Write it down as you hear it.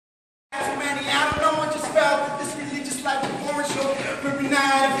Christianity. I don't know, I just felt that this religious life performance show every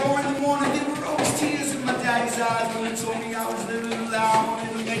night at 4 in the morning. There were always tears in my daddy's eyes when he told me I was living loud. I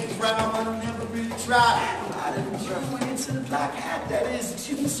wanted to make it proud, but I never really tried. I didn't went into the black hat, that is.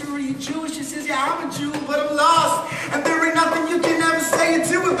 She was Syrian Jewish. She says, yeah, I'm a Jew, but I'm lost. And there ain't nothing you can ever say or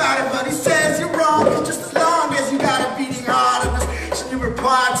do about it. But he says you're wrong, just as long as you got a beating heart. And she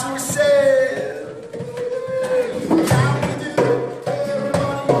replied to her, said,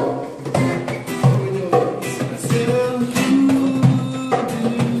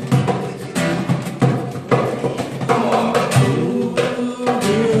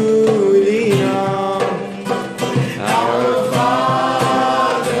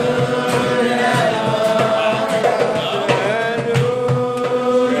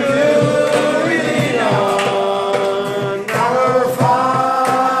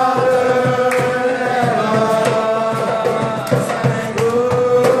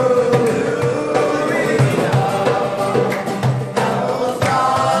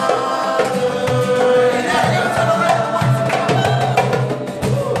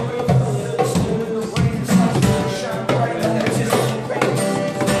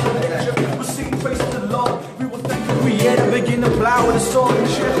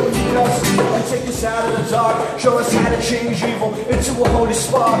 show us how to change evil into a holy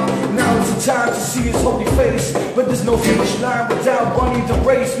spark. Now it's the time to see his holy face, but there's no finish line without running the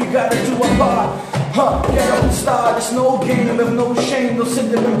race. We gotta do our part, get up and start. It's no game, there's no shame, no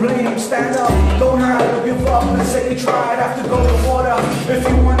sin and blame. Stand up, don't hide, don't give up, and say you tried. Have to go to water if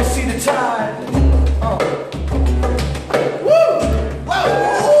you wanna see the tide.